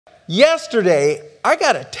Yesterday, I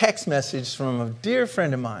got a text message from a dear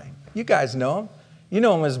friend of mine. You guys know him. You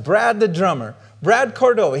know him as Brad the drummer, Brad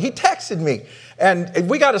Cordova. He texted me, and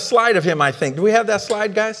we got a slide of him, I think. Do we have that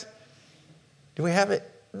slide, guys? Do we have it?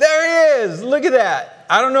 There he is. Look at that.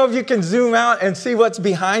 I don't know if you can zoom out and see what's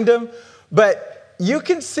behind him, but you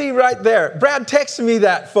can see right there. Brad texted me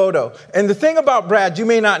that photo. And the thing about Brad, you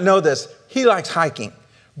may not know this, he likes hiking.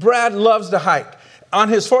 Brad loves to hike. On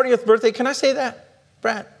his 40th birthday, can I say that,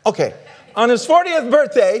 Brad? Okay. On his 40th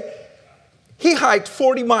birthday, he hiked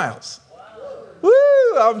 40 miles. Woo!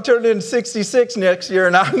 I'm turning 66 next year,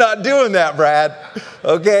 and I'm not doing that, Brad.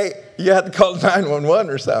 Okay? You have to call 911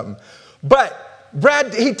 or something. But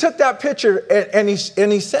Brad, he took that picture, and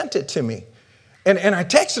he sent it to me. And I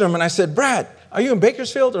texted him, and I said, Brad, are you in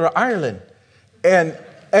Bakersfield or Ireland? And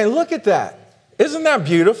look at that. Isn't that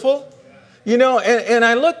beautiful? You know, and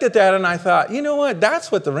I looked at that, and I thought, you know what?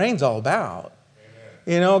 That's what the rain's all about.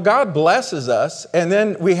 You know, God blesses us, and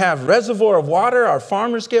then we have reservoir of water. Our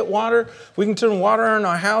farmers get water. We can turn water on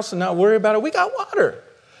our house and not worry about it. We got water.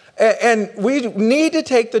 And we need to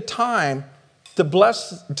take the time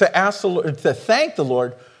to ask the Lord, to thank the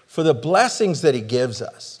Lord for the blessings that he gives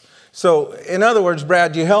us. So, in other words,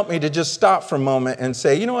 Brad, you help me to just stop for a moment and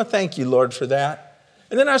say, you know what, thank you, Lord, for that.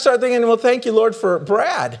 And then I start thinking, well, thank you, Lord, for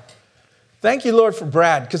Brad. Thank you, Lord, for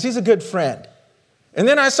Brad, because he's a good friend. And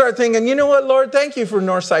then I start thinking, you know what, Lord, thank you for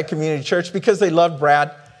Northside Community Church because they loved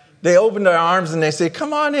Brad. They opened their arms and they say,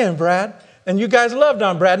 come on in, Brad. And you guys loved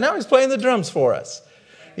on Brad. Now he's playing the drums for us,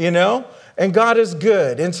 you know, and God is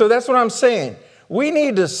good. And so that's what I'm saying. We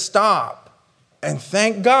need to stop and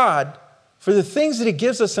thank God for the things that he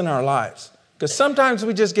gives us in our lives. Because sometimes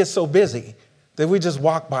we just get so busy that we just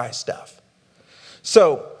walk by stuff.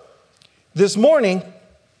 So this morning,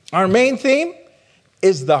 our main theme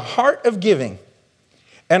is the heart of giving.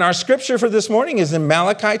 And our scripture for this morning is in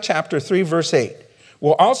Malachi chapter 3, verse 8.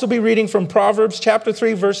 We'll also be reading from Proverbs chapter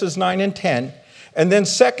 3, verses 9 and 10. And then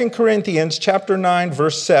 2 Corinthians chapter 9,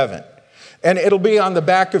 verse 7. And it'll be on the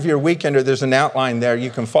back of your weekender. There's an outline there. You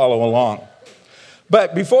can follow along.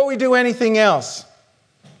 But before we do anything else,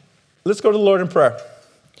 let's go to the Lord in prayer.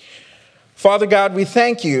 Father God, we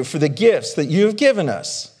thank you for the gifts that you have given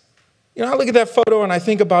us. You know, I look at that photo and I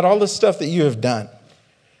think about all the stuff that you have done.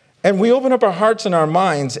 And we open up our hearts and our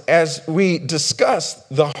minds as we discuss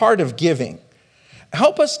the heart of giving.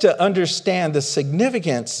 Help us to understand the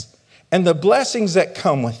significance and the blessings that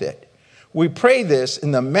come with it. We pray this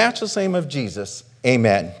in the matchless name of Jesus.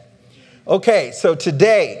 Amen. Okay, so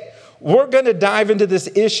today we're going to dive into this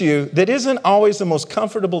issue that isn't always the most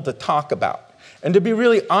comfortable to talk about. And to be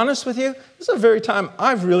really honest with you, this is the very time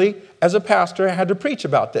I've really, as a pastor, had to preach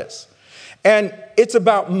about this. And it's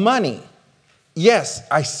about money. Yes,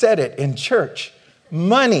 I said it in church.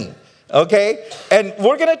 Money, okay? And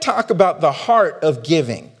we're going to talk about the heart of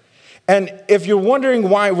giving. And if you're wondering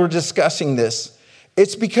why we're discussing this,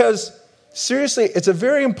 it's because, seriously, it's a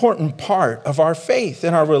very important part of our faith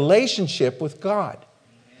and our relationship with God.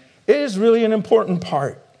 It is really an important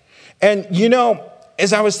part. And, you know,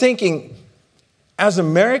 as I was thinking, as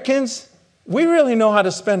Americans, we really know how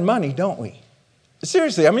to spend money, don't we?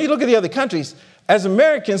 Seriously, I mean, you look at the other countries. As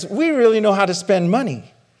Americans, we really know how to spend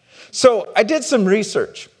money. So I did some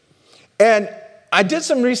research. And I did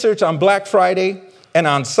some research on Black Friday and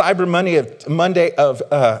on Cyber Monday of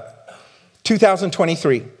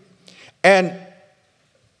 2023. And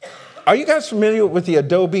are you guys familiar with the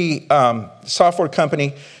Adobe software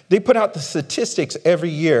company? They put out the statistics every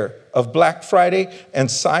year of Black Friday and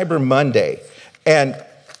Cyber Monday. And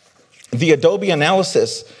the Adobe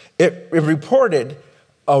analysis, it reported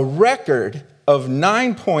a record of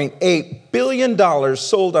 $9.8 billion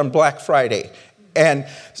sold on Black Friday. And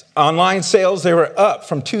online sales, they were up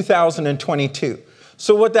from 2022.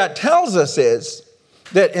 So what that tells us is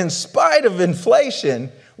that in spite of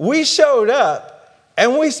inflation, we showed up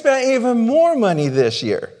and we spent even more money this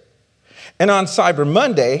year. And on Cyber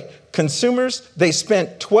Monday, consumers, they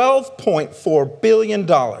spent $12.4 billion.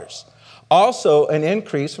 Also an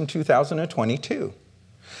increase from 2022.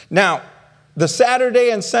 Now, the Saturday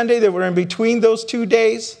and Sunday that were in between those 2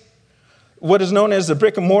 days, what is known as the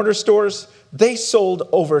brick and mortar stores, they sold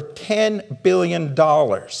over $10 billion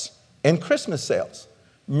in Christmas sales.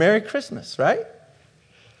 Merry Christmas, right?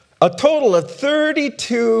 A total of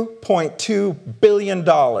 $32.2 billion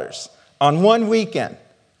on one weekend.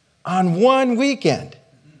 On one weekend.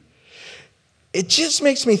 It just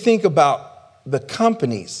makes me think about the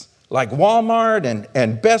companies like Walmart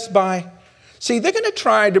and Best Buy. See, they're going to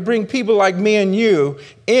try to bring people like me and you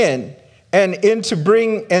in and into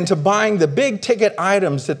buying the big ticket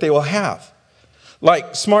items that they will have,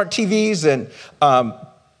 like smart TVs and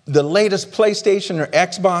the latest PlayStation or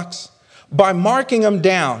Xbox, by marking them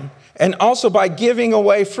down, and also by giving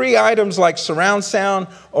away free items like surround sound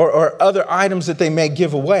or other items that they may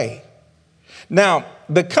give away. Now,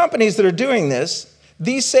 the companies that are doing this,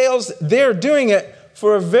 these sales, they're doing it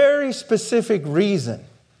for a very specific reason.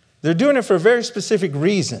 They're doing it for a very specific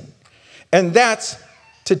reason, and that's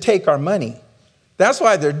to take our money. That's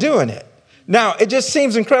why they're doing it. Now, it just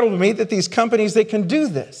seems incredible to me that these companies, they can do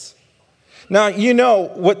this. Now, you know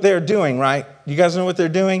what they're doing, right? You guys know what they're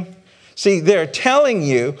doing? See, they're telling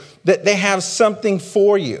you that they have something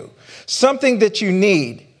for you, something that you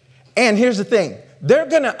need. And here's the thing, they're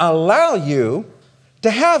going to allow you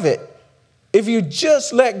to have it if you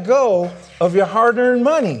just let go of your hard-earned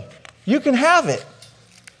money. You can have it.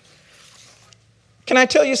 Can I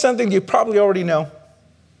tell you something you probably already know,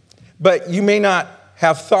 but you may not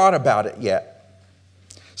have thought about it yet?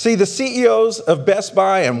 See, the CEOs of Best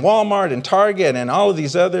Buy and Walmart and Target and all of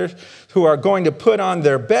these others who are going to put on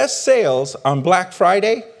their best sales on Black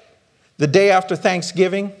Friday, the day after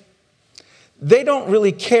Thanksgiving, they don't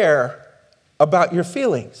really care about your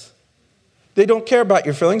feelings. They don't care about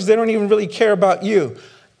your feelings. They don't even really care about you.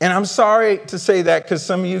 And I'm sorry to say that because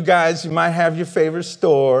some of you guys, you might have your favorite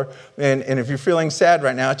store, and if you're feeling sad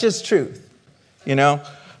right now, it's just truth, you know?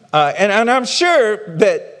 And I'm sure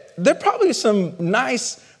that there are probably some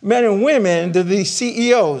nice men and women to these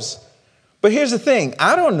CEOs. But here's the thing,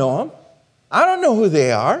 I don't know them. I don't know who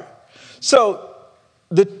they are. So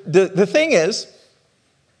the thing is,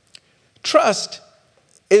 trust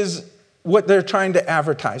is what they're trying to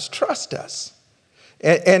advertise. Trust us.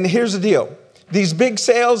 And here's the deal. These big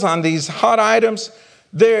sales on these hot items,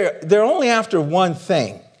 they're only after one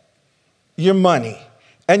thing, your money.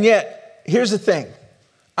 And yet, here's the thing.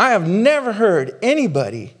 I have never heard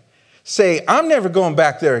anybody say, I'm never going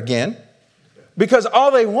back there again, because all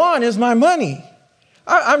they want is my money.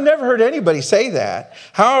 I've never heard anybody say that.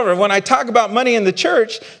 However, when I talk about money in the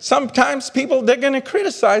church, sometimes people, they're going to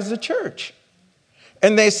criticize the church.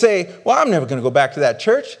 And they say, well, I'm never going to go back to that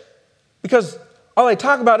church because all they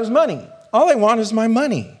talk about is money. All they want is my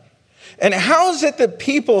money. And how is it that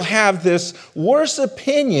people have this worse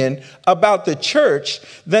opinion about the church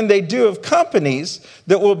than they do of companies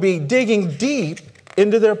that will be digging deep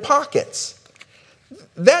into their pockets?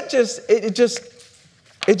 It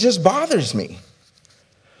just bothers me.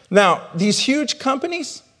 Now, these huge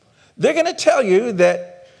companies, they're going to tell you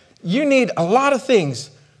that you need a lot of things,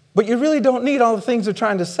 but you really don't need all the things they're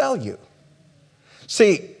trying to sell you.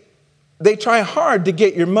 See, they try hard to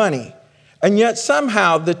get your money, and yet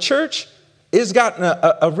somehow the church has gotten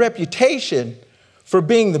a reputation for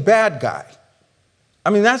being the bad guy. I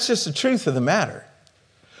mean, that's just the truth of the matter.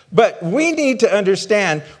 But we need to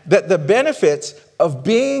understand that the benefits of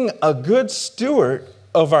being a good steward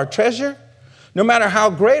of our treasure, no matter how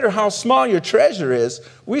great or how small your treasure is,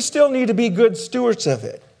 we still need to be good stewards of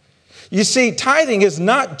it. You see, tithing is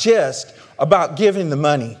not just about giving the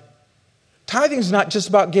money. Tithing is not just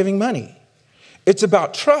about giving money. It's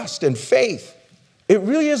about trust and faith. It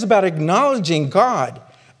really is about acknowledging God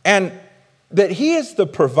and that He is the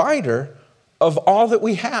provider of all that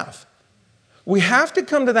we have. We have to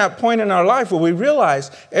come to that point in our life where we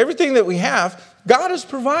realize everything that we have, God has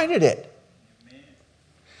provided it. Amen.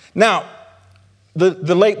 Now,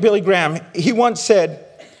 the late Billy Graham, he once said,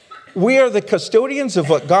 we are the custodians of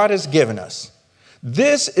what God has given us.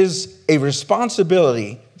 This is a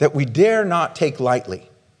responsibility that we dare not take lightly.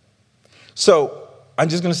 So I'm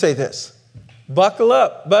just going to say this. Buckle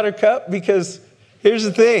up, Buttercup, because here's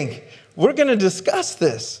the thing. We're going to discuss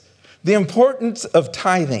this. The importance of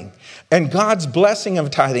tithing and God's blessing of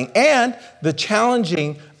tithing and the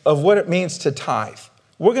challenging of what it means to tithe.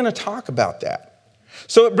 We're going to talk about that.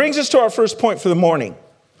 So it brings us to our first point for the morning.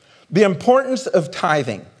 The importance of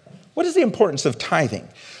tithing. What is the importance of tithing?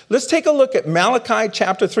 Let's take a look at Malachi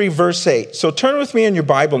chapter 3, verse 8. So turn with me in your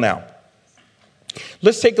Bible now.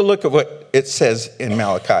 Let's take a look at what it says in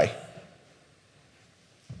Malachi.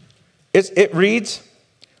 It reads,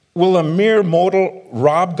 will a mere mortal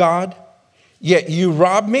rob God? Yet you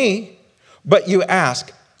rob me, but you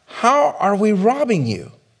ask, how are we robbing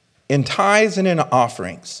you? In tithes and in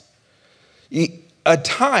offerings. A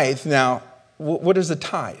tithe, now, what is a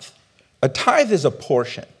tithe? A tithe is a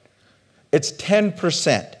portion. It's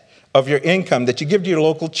 10% of your income that you give to your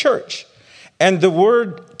local church. And the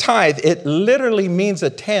word tithe, it literally means a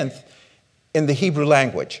tenth in the Hebrew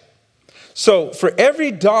language. So for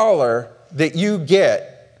every dollar that you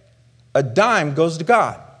get, a dime goes to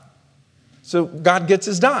God. So God gets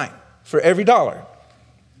his dime for every dollar.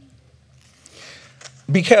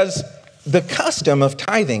 Because the custom of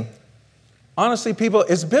tithing, honestly, people,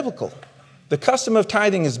 is biblical. The custom of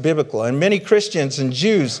tithing is biblical, and many Christians and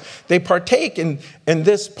Jews, they partake in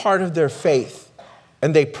this part of their faith,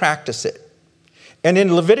 and they practice it. And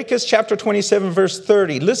in Leviticus chapter 27, verse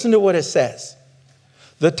 30, listen to what it says.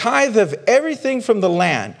 The tithe of everything from the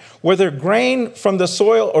land, whether grain from the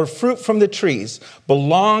soil or fruit from the trees,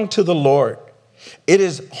 belong to the Lord. It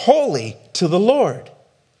is holy to the Lord.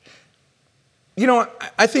 You know,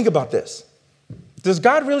 I think about this. Does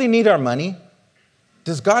God really need our money?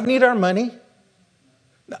 Does God need our money?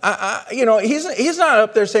 He's not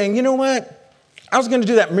up there saying, you know what? I was going to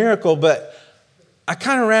do that miracle, but I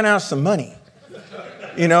kind of ran out of some money.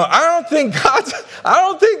 You know, I don't think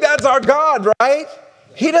that's our God, right?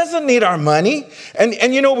 He doesn't need our money. And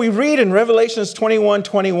we read in Revelations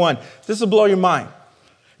 21:21. This will blow your mind.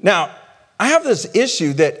 Now, I have this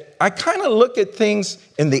issue that I kind of look at things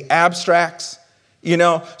in the abstracts.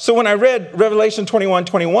 So when I read Revelation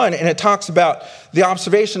 21:21, and it talks about the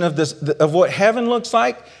observation of what heaven looks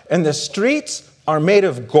like, and the streets are made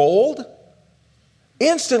of gold,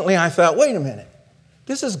 instantly I thought, wait a minute,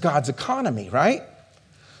 this is God's economy, right?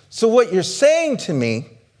 So what you're saying to me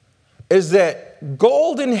is that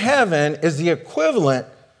gold in heaven is the equivalent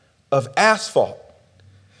of asphalt.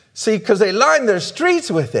 See, because they line their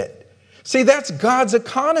streets with it. See, that's God's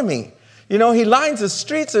economy. He lines the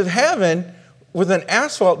streets of heaven with an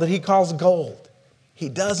asphalt that he calls gold. He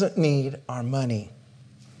doesn't need our money.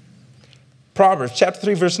 Proverbs chapter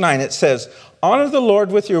 3, verse 9, it says, honor the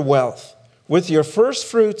Lord with your wealth, with your first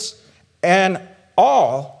fruits and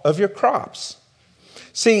all of your crops.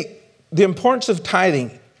 See, the importance of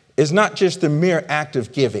tithing is not just the mere act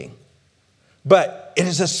of giving, but it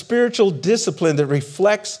is a spiritual discipline that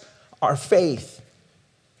reflects our faith.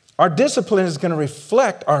 Our discipline is going to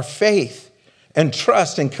reflect our faith and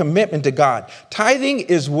trust and commitment to God. Tithing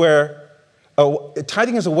is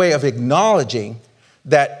a way of acknowledging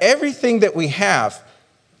that everything that we have,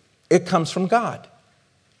 it comes from God.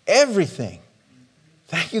 Everything.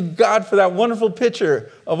 Thank you, God, for that wonderful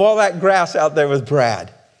picture of all that grass out there with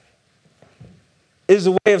Brad. It is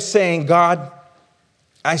a way of saying, God,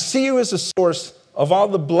 I see you as a source of all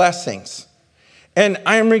the blessings, and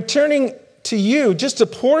I am returning to you just a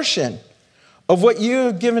portion of what you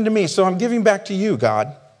have given to me. So I'm giving back to you,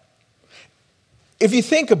 God. If you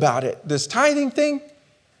think about it, this tithing thing,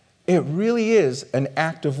 it really is an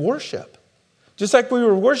act of worship. Just like we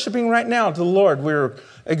were worshiping right now to the Lord, we were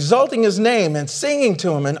exalting his name and singing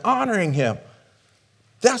to him and honoring him.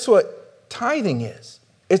 That's what tithing is.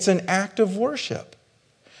 It's an act of worship.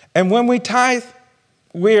 And when we tithe,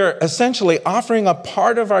 we are essentially offering a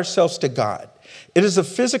part of ourselves to God. It is a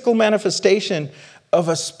physical manifestation of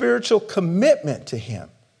a spiritual commitment to him.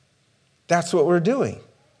 That's what we're doing.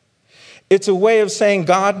 It's a way of saying,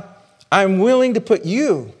 God, I'm willing to put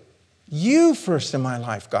you first in my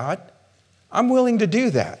life, God. I'm willing to do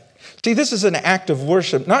that. See, this is an act of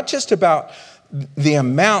worship, not just about the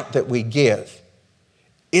amount that we give.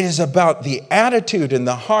 It is about the attitude and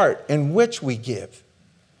the heart in which we give.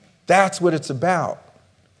 That's what it's about.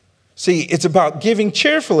 See, it's about giving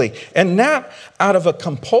cheerfully and not out of a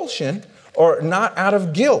compulsion or not out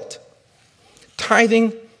of guilt.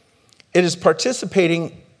 Tithing, it is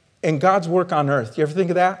participating in God's work on earth. You ever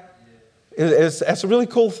think of that? That's a really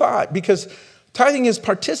cool thought, because tithing is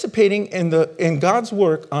participating in God's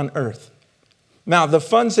work on earth. Now, the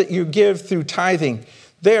funds that you give through tithing,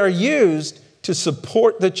 they are used to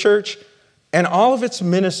support the church and all of its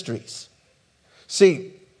ministries.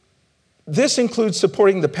 See, this includes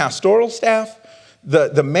supporting the pastoral staff,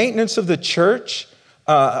 the maintenance of the church,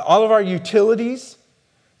 all of our utilities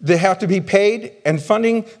that have to be paid, and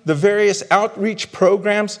funding the various outreach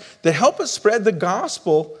programs that help us spread the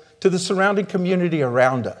gospel to the surrounding community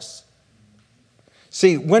around us.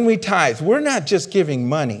 See, when we tithe, we're not just giving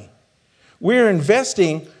money. We're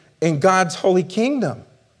investing in God's holy kingdom.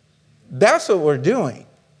 That's what we're doing.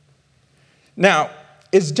 Now,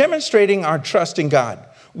 it's demonstrating our trust in God.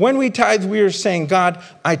 When we tithe, we are saying, God,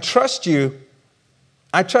 I trust you.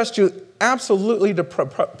 I trust you absolutely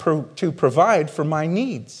to provide for my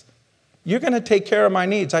needs. You're going to take care of my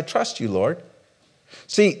needs. I trust you, Lord.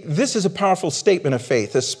 See, this is a powerful statement of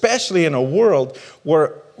faith, especially in a world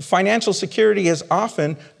where financial security is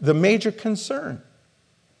often the major concern.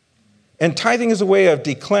 And tithing is a way of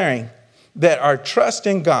declaring that our trust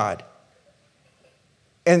in God,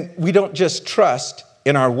 and we don't just trust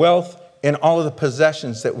in our wealth and all of the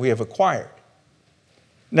possessions that we have acquired.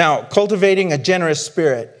 Now, cultivating a generous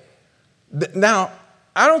spirit. Now,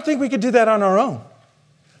 I don't think we could do that on our own.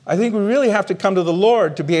 I think we really have to come to the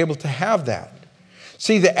Lord to be able to have that.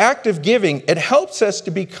 See, the act of giving, it helps us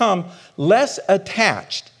to become less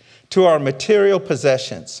attached to our material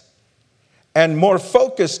possessions. and more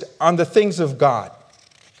focused on the things of God.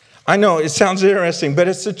 I know it sounds interesting, but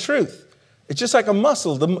it's the truth. It's just like a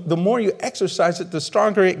muscle. The more you exercise it, the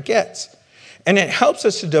stronger it gets. And it helps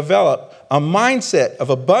us to develop a mindset of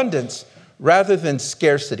abundance rather than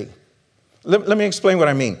scarcity. Let me explain what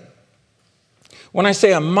I mean. When I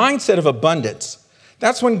say a mindset of abundance,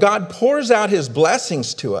 that's when God pours out his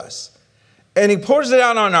blessings to us. And he pours it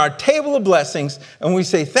out on our table of blessings, and we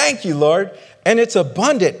say, thank you, Lord. And it's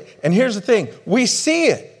abundant. And here's the thing, we see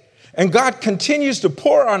it. And God continues to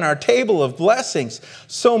pour on our table of blessings,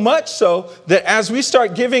 so much so that as we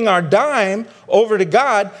start giving our dime over to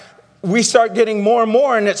God, we start getting more and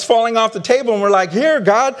more, and it's falling off the table, and we're like, here,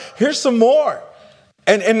 God, here's some more.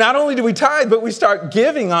 And not only do we tithe, but we start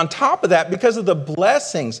giving on top of that because of the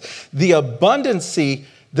blessings, the abundancy,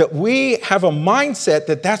 that we have a mindset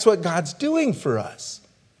that that's what God's doing for us.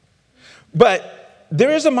 But there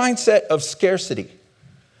is a mindset of scarcity.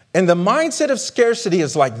 And the mindset of scarcity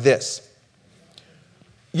is like this.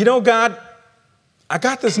 You know, God, I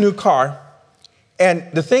got this new car, and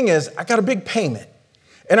the thing is, I got a big payment.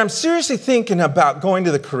 And I'm seriously thinking about going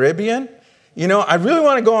to the Caribbean. You know, I really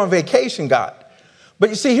want to go on vacation, God. But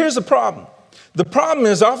you see, here's the problem. The problem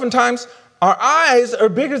is oftentimes our eyes are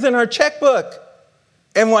bigger than our checkbook.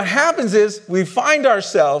 And what happens is we find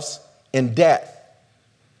ourselves in debt.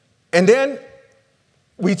 And then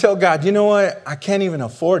we tell God, you know what? I can't even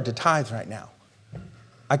afford to tithe right now.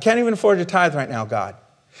 I can't even afford to tithe right now, God.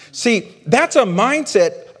 See, that's a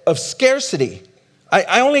mindset of scarcity.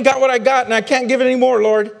 I only got what I got and I can't give it anymore,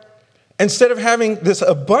 Lord. Instead of having this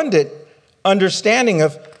abundant understanding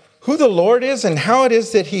of who the Lord is and how it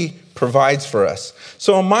is that he provides for us.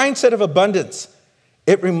 So a mindset of abundance,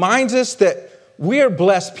 it reminds us that we are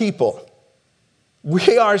blessed people.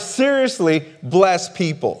 We are seriously blessed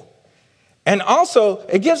people. And also,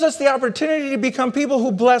 it gives us the opportunity to become people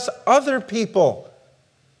who bless other people.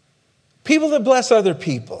 People that bless other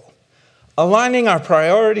people. Aligning our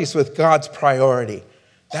priorities with God's priority.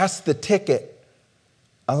 That's the ticket.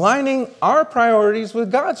 Aligning our priorities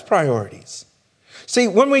with God's priorities. See,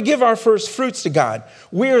 when we give our first fruits to God,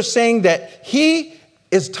 we are saying that he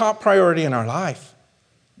is top priority in our life.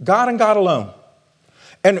 God and God alone.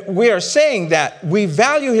 And we are saying that we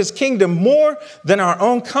value his kingdom more than our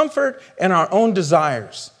own comfort and our own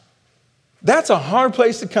desires. That's a hard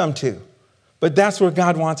place to come to, but that's where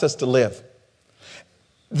God wants us to live.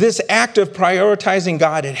 This act of prioritizing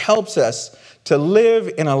God, it helps us to live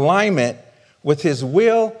in alignment with his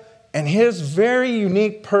will and his very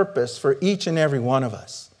unique purpose for each and every one of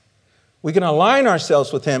us. We can align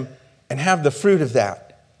ourselves with him and have the fruit of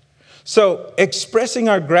that. So expressing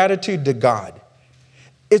our gratitude to God,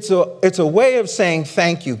 it's a way of saying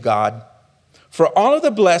thank you, God, for all of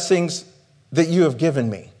the blessings that you have given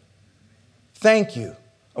me. Thank you.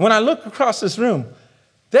 When I look across this room,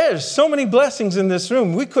 there's so many blessings in this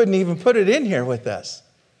room, we couldn't even put it in here with us.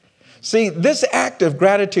 See, this act of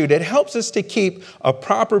gratitude, it helps us to keep a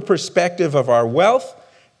proper perspective of our wealth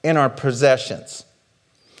and our possessions.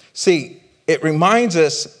 See, it reminds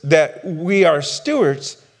us that we are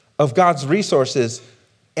stewards of God's resources.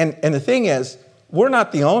 And the thing is, we're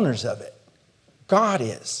not the owners of it. God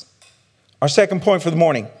is. Our second point for the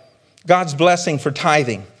morning, God's blessing for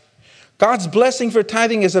tithing. God's blessing for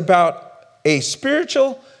tithing is about a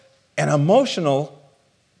spiritual and emotional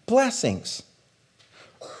blessings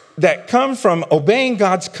that come from obeying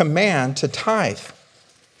God's command to tithe.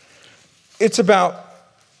 It's about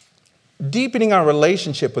deepening our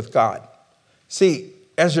relationship with God. See,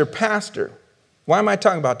 as your pastor, why am I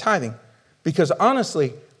talking about tithing? Because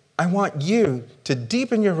honestly, I want you to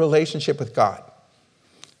deepen your relationship with God.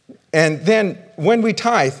 And then when we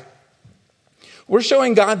tithe, we're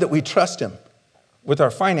showing God that we trust him with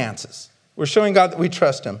our finances. We're showing God that we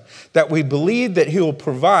trust him, that we believe that he will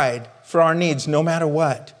provide for our needs no matter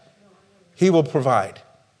what. He will provide.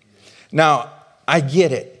 Now, I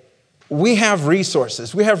get it. We have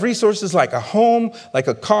resources. We have resources like a home, like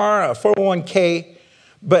a car, a 401k.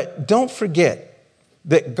 But don't forget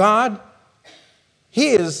that God, he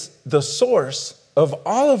is the source of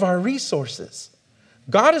all of our resources.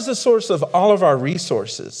 God is the source of all of our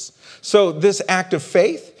resources. So this act of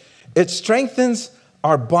faith, it strengthens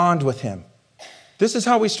our bond with him. This is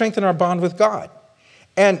how we strengthen our bond with God.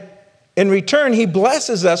 And in return, he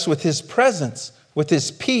blesses us with his presence, with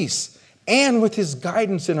his peace, and with his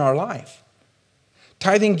guidance in our life.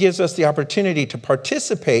 Tithing gives us the opportunity to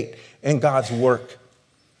participate in God's work.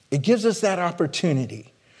 It gives us that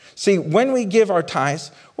opportunity. See, when we give our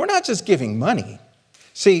tithes, we're not just giving money.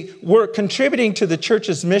 See, we're contributing to the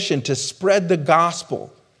church's mission to spread the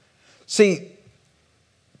gospel. See,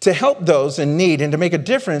 to help those in need and to make a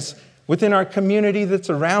difference within our community that's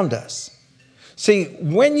around us. See,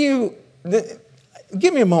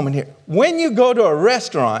 give me a moment here. When you go to a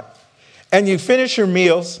restaurant and you finish your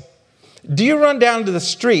meals, do you run down to the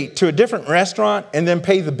street to a different restaurant and then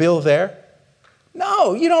pay the bill there?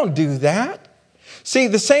 No, you don't do that. See,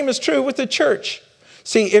 the same is true with the church.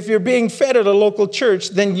 See, if you're being fed at a local church,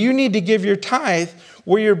 then you need to give your tithe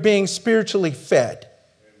where you're being spiritually fed.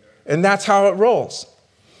 And that's how it rolls.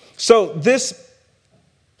 So this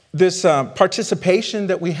participation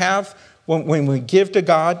that we have when we give to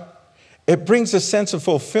God, it brings a sense of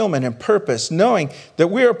fulfillment and purpose, knowing that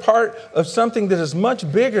we are part of something that is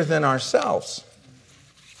much bigger than ourselves.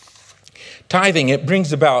 Tithing, it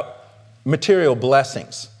brings about material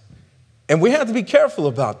blessings. And we have to be careful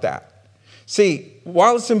about that. See,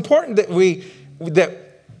 while it's important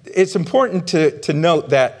it's important to note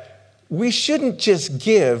that we shouldn't just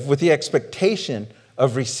give with the expectation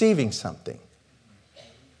of receiving something.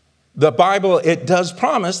 The Bible, it does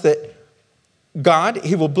promise that God,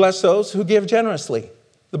 he will bless those who give generously.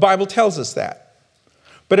 The Bible tells us that.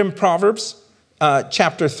 But in Proverbs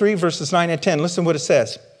chapter 3, verses 9 and 10, listen what it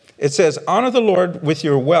says. It says, honor the Lord with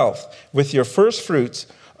your wealth, with your first fruits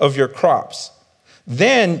of your crops.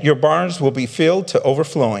 Then your barns will be filled to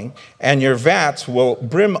overflowing, and your vats will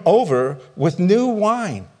brim over with new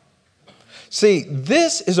wine. See,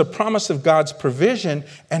 this is a promise of God's provision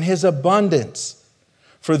and his abundance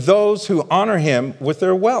for those who honor him with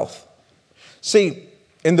their wealth. See,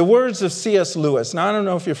 in the words of C.S. Lewis, now I don't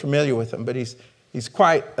know if you're familiar with him, but he's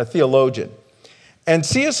quite a theologian. And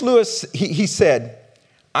C.S. Lewis, he said,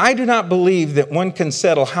 I do not believe that one can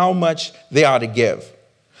settle how much they ought to give.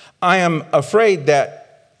 I am afraid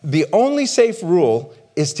that the only safe rule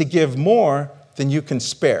is to give more than you can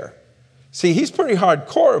spare. See, he's pretty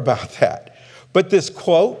hardcore about that. But this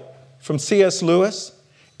quote from C.S. Lewis,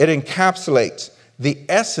 it encapsulates the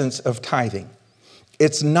essence of tithing.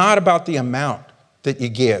 It's not about the amount that you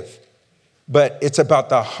give, but it's about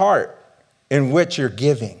the heart in which you're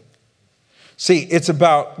giving. See, it's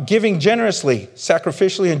about giving generously,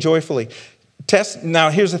 sacrificially, and joyfully. Now,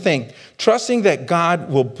 here's the thing. Trusting that God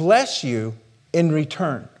will bless you in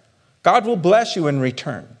return. God will bless you in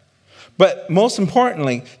return. But most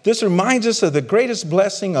importantly, this reminds us of the greatest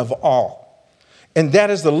blessing of all. And that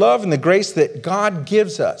is the love and the grace that God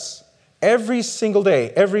gives us every single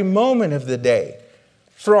day, every moment of the day,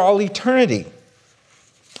 for all eternity.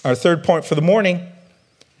 Our third point for the morning,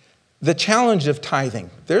 the challenge of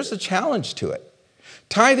tithing. There's a challenge to it.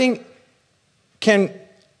 Tithing can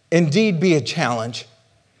indeed be a challenge.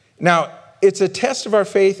 Now, it's a test of our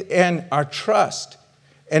faith and our trust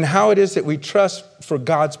and how it is that we trust for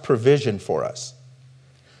God's provision for us.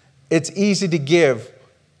 It's easy to give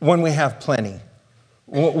when we have plenty.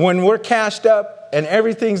 When we're cashed up and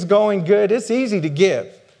everything's going good, it's easy to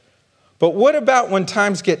give. But what about when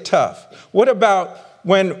times get tough? What about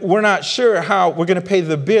when we're not sure how we're going to pay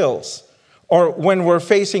the bills or when we're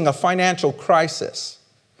facing a financial crisis?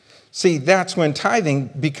 See, that's when tithing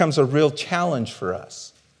becomes a real challenge for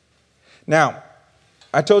us. Now,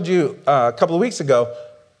 I told you a couple of weeks ago,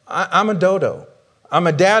 I'm a dodo. I'm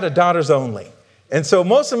a dad of daughters only. And so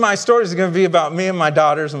most of my stories are going to be about me and my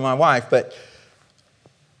daughters and my wife. But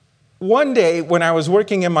one day when I was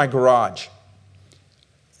working in my garage,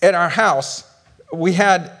 at our house, we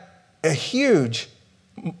had a huge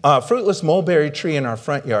fruitless mulberry tree in our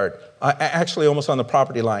front yard, actually almost on the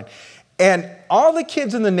property line. And all the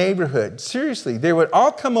kids in the neighborhood, seriously, they would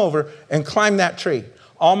all come over and climb that tree.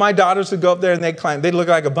 All my daughters would go up there and they'd climb. They'd look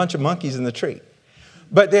like a bunch of monkeys in the tree.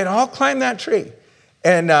 But they'd all climb that tree.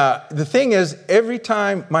 And the thing is, every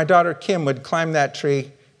time my daughter Kim would climb that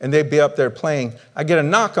tree and they'd be up there playing, I'd get a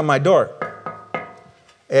knock on my door.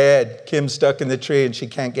 Ed, Kim's stuck in the tree and she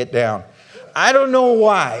can't get down. I don't know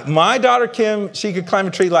why. My daughter Kim, she could climb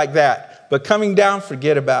a tree like that. But coming down,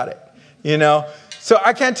 forget about it. You know? So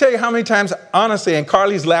I can't tell you how many times, honestly, and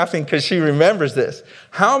Carly's laughing because she remembers this,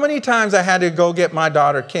 how many times I had to go get my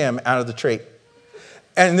daughter Kim out of the tree.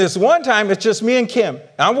 And this one time, it's just me and Kim.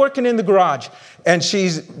 I'm working in the garage, and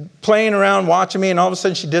she's playing around, watching me, and all of a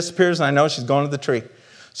sudden she disappears, and I know she's going to the tree.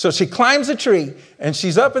 So she climbs the tree, and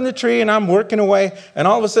she's up in the tree, and I'm working away, and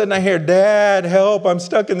all of a sudden I hear, Dad, help, I'm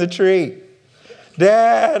stuck in the tree.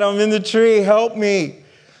 Dad, I'm in the tree, help me.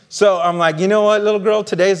 So I'm like, you know what, little girl,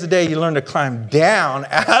 today's the day you learn to climb down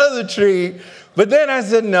out of the tree. But then I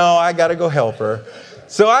said, no, I got to go help her.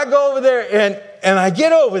 So I go over there, and I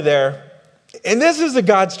get over there, and this is the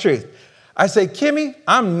God's truth. I say, Kimmy,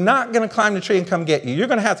 I'm not going to climb the tree and come get you. You're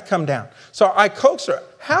going to have to come down. So I coax her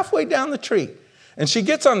halfway down the tree. And she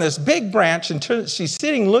gets on this big branch and she's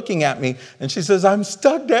sitting looking at me. And she says, I'm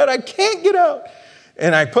stuck, Dad. I can't get out.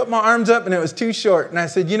 And I put my arms up and it was too short. And I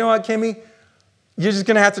said, you know what, Kimmy? You're just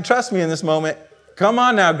going to have to trust me in this moment. Come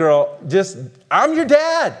on now, girl. I'm your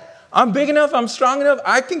dad. I'm big enough. I'm strong enough.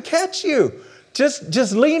 I can catch you.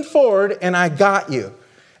 Just lean forward and I got you.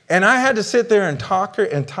 And I had to sit there and talk to her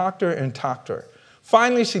and talk to her and talk to her.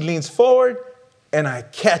 Finally, she leans forward and I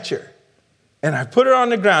catch her. And I put her on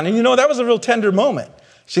the ground. And that was a real tender moment.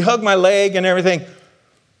 She hugged my leg and everything.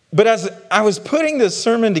 But as I was putting this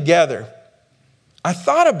sermon together, I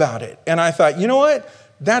thought about it. And I thought, you know what?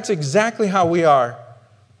 That's exactly how we are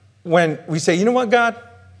when we say, you know what, God?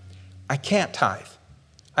 I can't tithe.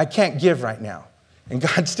 I can't give right now. And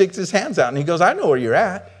God sticks his hands out and he goes, I know where you're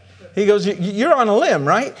at. He goes, you're on a limb,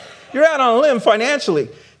 right? You're out on a limb financially.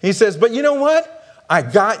 He says, but you know what? I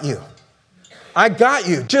got you. I got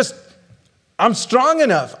you. I'm strong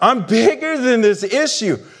enough. I'm bigger than this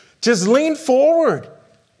issue. Just lean forward.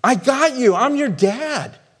 I got you. I'm your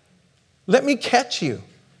dad. Let me catch you.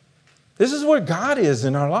 This is where God is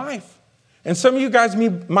in our life. And some of you guys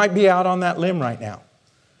might be out on that limb right now.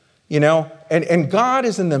 And God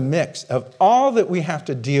is in the mix of all that we have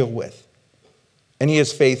to deal with. And he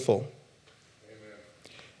is faithful.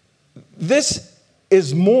 Amen. This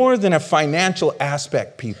is more than a financial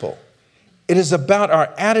aspect, people. It is about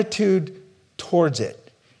our attitude towards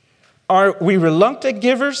it. Are we reluctant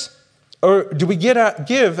givers, or do we give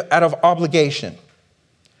out of obligation?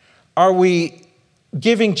 Are we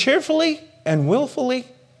giving cheerfully and willfully,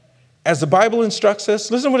 as the Bible instructs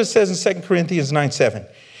us? Listen to what it says in 2 Corinthians 9:7.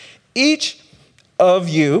 Each of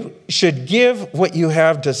you should give what you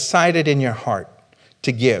have decided in your heart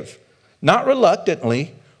to give, not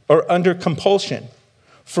reluctantly or under compulsion,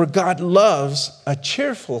 for God loves a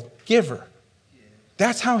cheerful giver.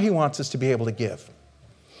 That's how he wants us to be able to give.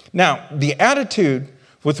 Now, the attitude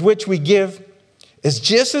with which we give is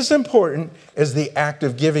just as important as the act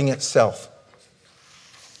of giving itself.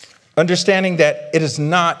 Understanding that it is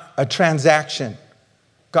not a transaction.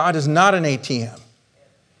 God is not an ATM.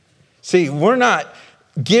 See, we're not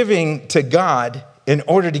giving to God in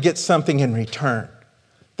order to get something in return.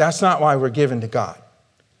 That's not why we're giving to God.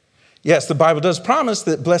 Yes, the Bible does promise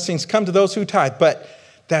that blessings come to those who tithe, but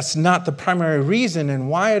that's not the primary reason and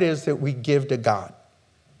why it is that we give to God.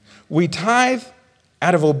 We tithe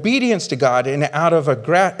out of obedience to God and out of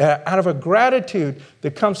a gratitude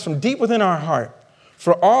that comes from deep within our heart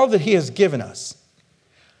for all that he has given us.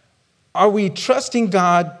 Are we trusting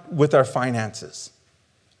God with our finances?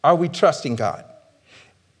 Are we trusting God?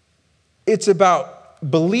 It's about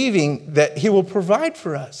believing that he will provide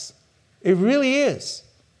for us. It really is.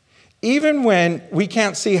 Even when we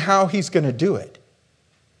can't see how he's going to do it.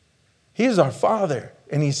 He is our Father,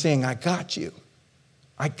 and he's saying, I got you.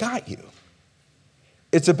 I got you.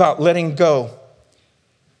 It's about letting go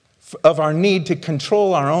of our need to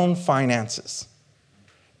control our own finances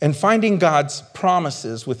and finding God's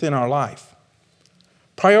promises within our life.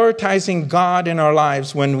 Prioritizing God in our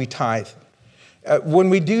lives when we tithe. When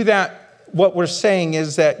we do that, what we're saying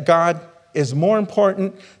is that God is more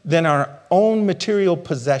important than our own material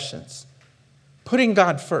possessions. Putting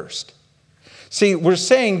God first. See, we're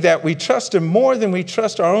saying that we trust him more than we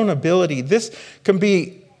trust our own ability. This can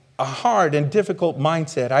be a hard and difficult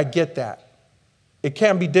mindset. I get that. It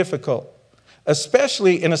can be difficult,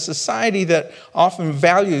 especially in a society that often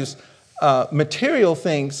values material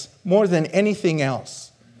things more than anything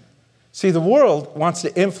else. See, the world wants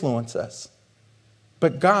to influence us,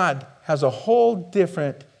 but God has a whole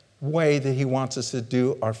different way that he wants us to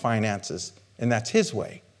do our finances, and that's his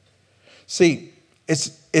way. See,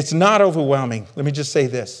 it's not overwhelming. Let me just say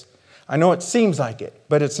this. I know it seems like it,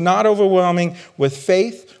 but it's not overwhelming with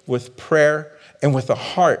faith, with prayer, and with a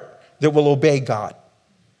heart that will obey God.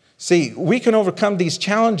 See, we can overcome these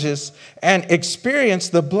challenges and experience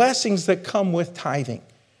the blessings that come with tithing,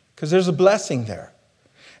 because there's a blessing there.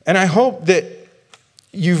 And I hope that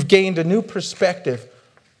you've gained a new perspective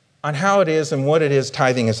on how it is and what it is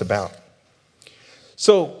tithing is about.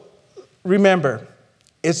 So remember,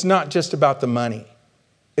 it's not just about the money.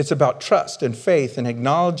 It's about trust and faith and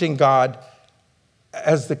acknowledging God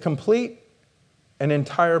as the complete and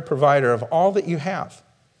entire provider of all that you have.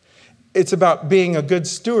 It's about being a good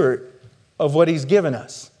steward of what he's given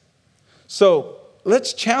us. So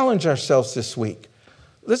let's challenge ourselves this week.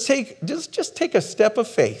 Let's just take a step of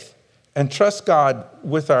faith and trust God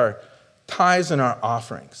with our tithes and our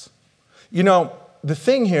offerings. The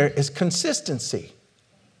thing here is consistency.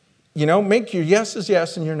 Make your yeses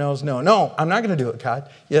yes and your no's no. No, I'm not going to do it, God.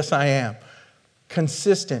 Yes, I am.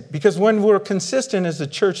 Consistent. Because when we're consistent as a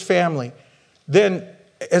church family, then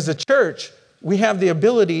as a church, we have the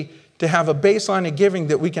ability to have a baseline of giving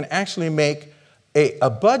that we can actually make a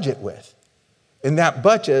budget with. in that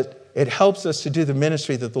budget, it helps us to do the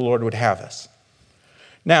ministry that the Lord would have us.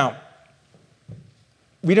 Now,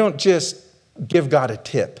 we don't just give God a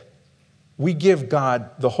tip. We give God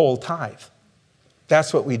the whole tithe.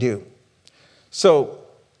 That's what we do. So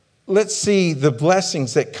let's see the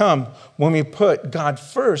blessings that come when we put God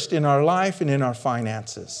first in our life and in our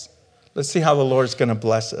finances. Let's see how the Lord's going to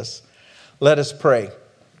bless us. Let us pray.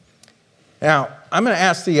 Now, I'm going to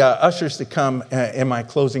ask the ushers to come in my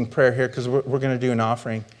closing prayer here because we're going to do an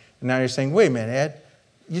offering. And now you're saying, wait a minute, Ed,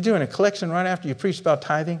 you're doing a collection right after you preached about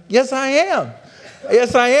tithing? Yes, I am.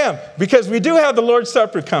 Yes, I am. Because we do have the Lord's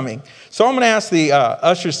Supper coming. So I'm going to ask the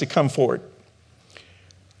ushers to come forward.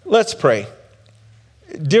 Let's pray.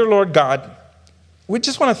 Dear Lord God, we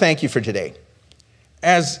just want to thank you for today.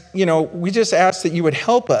 As, you know, we just ask that you would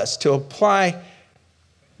help us to apply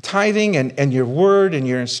tithing and your word and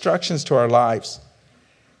your instructions to our lives.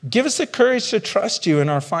 Give us the courage to trust you in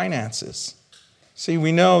our finances. See,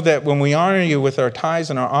 we know that when we honor you with our tithes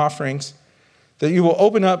and our offerings, that you will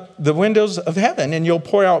open up the windows of heaven and you'll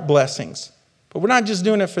pour out blessings. But we're not just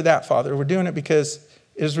doing it for that, Father. We're doing it because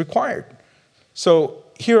it is required. So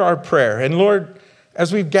hear our prayer. And Lord,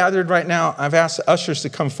 as we've gathered right now, I've asked the ushers to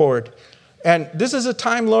come forward. And this is a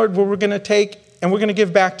time, Lord, where we're going to take and we're going to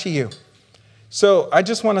give back to you. So I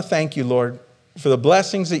just want to thank you, Lord, for the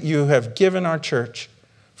blessings that you have given our church,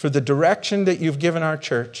 for the direction that you've given our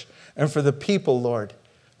church, and for the people, Lord,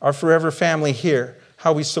 our forever family here,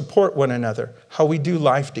 how we support one another, how we do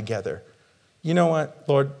life together. You know what,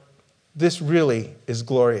 Lord? This really is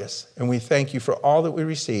glorious, and we thank you for all that we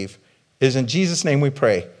receive. It is in Jesus' name we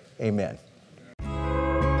pray. Amen.